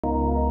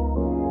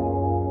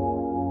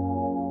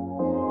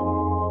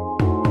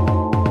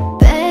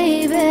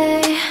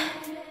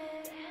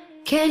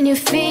Can you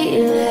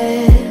feel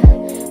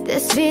it?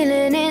 This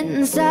feeling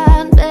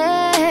inside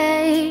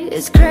me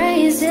is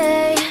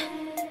crazy.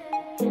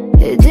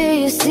 Do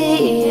you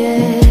see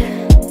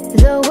it?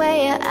 The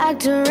way I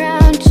act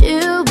around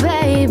you,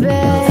 baby.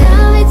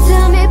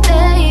 Tell me,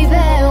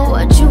 baby,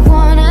 what you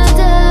wanna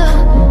do,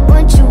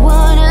 what you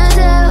wanna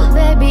do,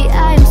 baby.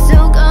 I'm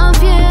so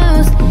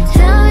confused.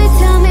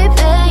 Tell me,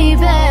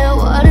 baby,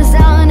 what is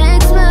our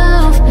next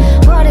move?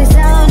 What is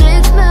our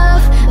next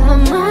move? My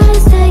mind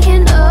is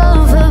taken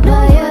over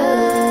by you.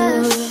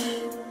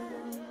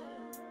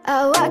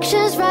 Our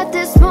actions right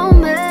this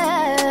moment.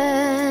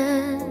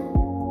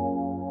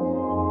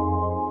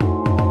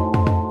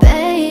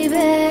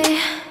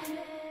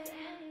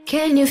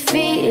 Can you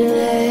feel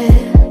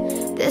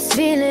it? This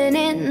feeling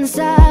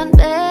inside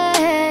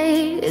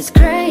me is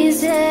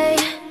crazy.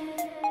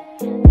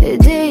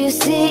 Do you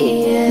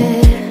see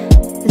it?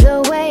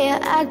 The way I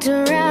act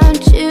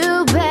around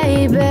you,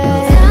 baby.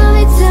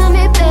 Tell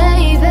me,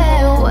 baby,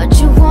 what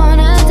you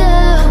wanna do,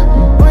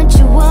 what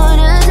you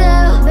wanna do,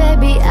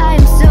 baby.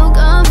 I'm so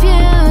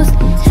confused.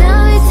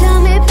 Tell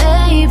me,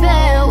 baby,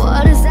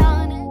 what is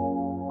on it?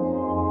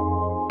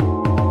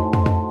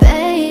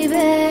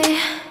 Baby,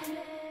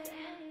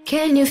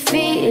 can you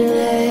feel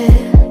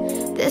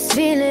it? This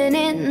feeling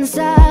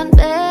inside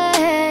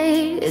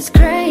me is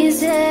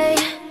crazy.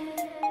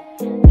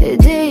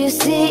 Do you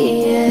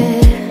see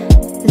it?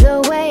 The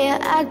way I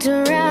act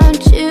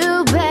around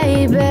you,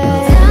 baby.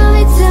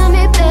 Tell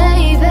me,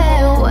 baby,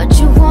 what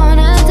you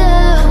wanna do,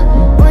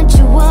 what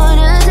you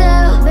wanna do,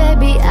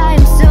 baby.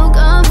 I'm so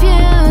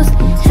confused.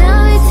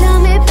 Tell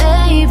me,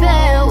 baby,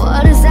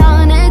 what is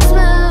our next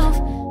move?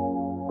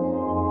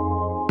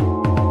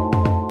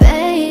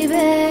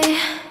 Baby,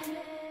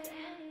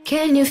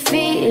 can you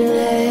feel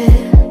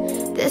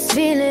it? This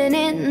feeling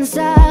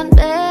inside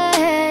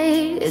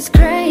me is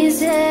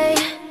crazy.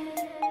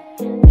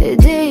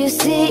 Do you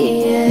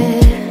see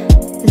it?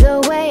 The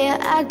way I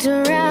act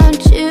around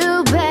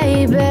you,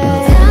 baby.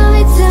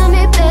 Tell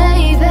me,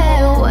 baby,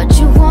 what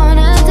you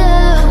wanna do,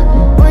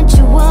 what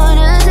you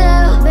wanna do,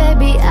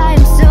 baby.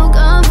 I'm so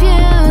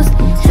confused.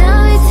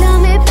 Tell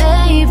me,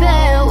 baby,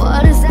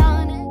 what is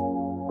on it?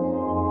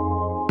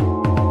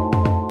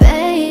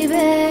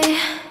 Baby,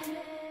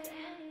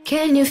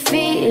 can you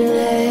feel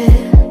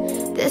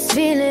it? This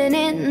feeling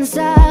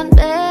inside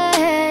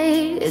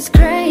me is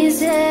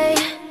crazy.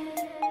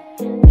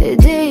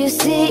 Do you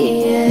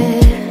see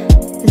it?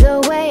 The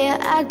way I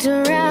act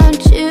around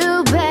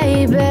you,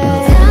 baby.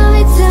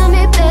 Tell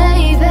me,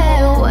 baby,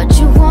 what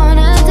you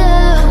wanna do,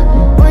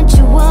 what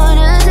you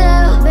wanna do,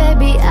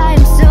 baby.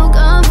 I'm so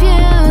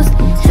confused.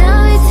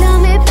 Tell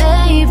me,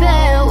 baby,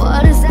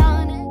 what is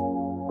on it?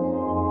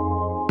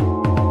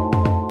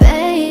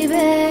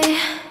 Baby,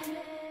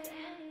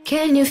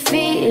 can you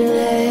feel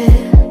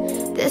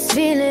it? This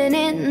feeling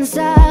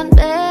inside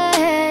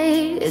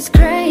me is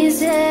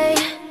crazy.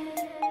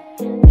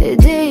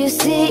 Do you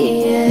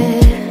see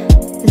it?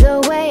 The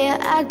way I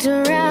act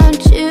around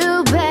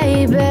you,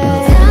 baby.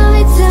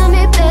 Tell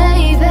me,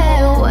 baby,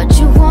 what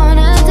you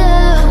wanna do,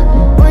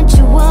 what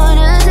you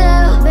wanna do,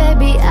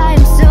 baby.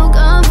 I'm so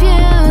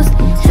confused.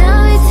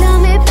 Tell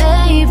me,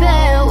 baby,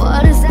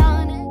 what is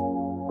on it?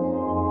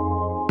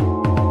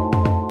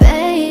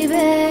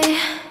 Baby,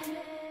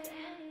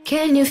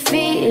 can you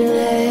feel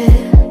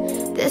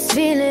it? This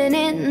feeling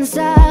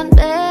inside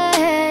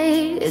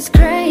me is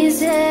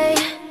crazy.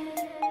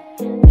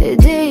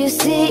 Do you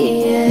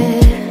see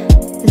it?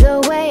 The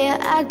way I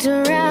act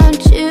around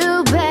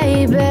you,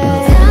 baby.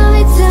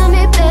 Tell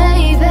me,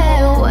 baby,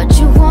 what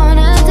you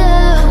wanna do,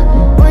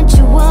 what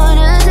you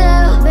wanna do,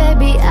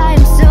 baby.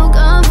 I'm so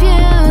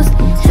confused.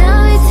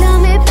 Tell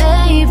me,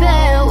 baby,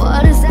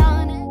 what is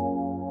on it?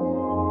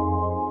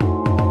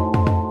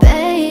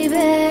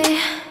 Baby,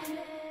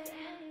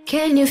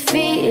 can you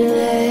feel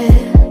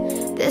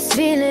it? This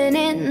feeling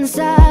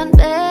inside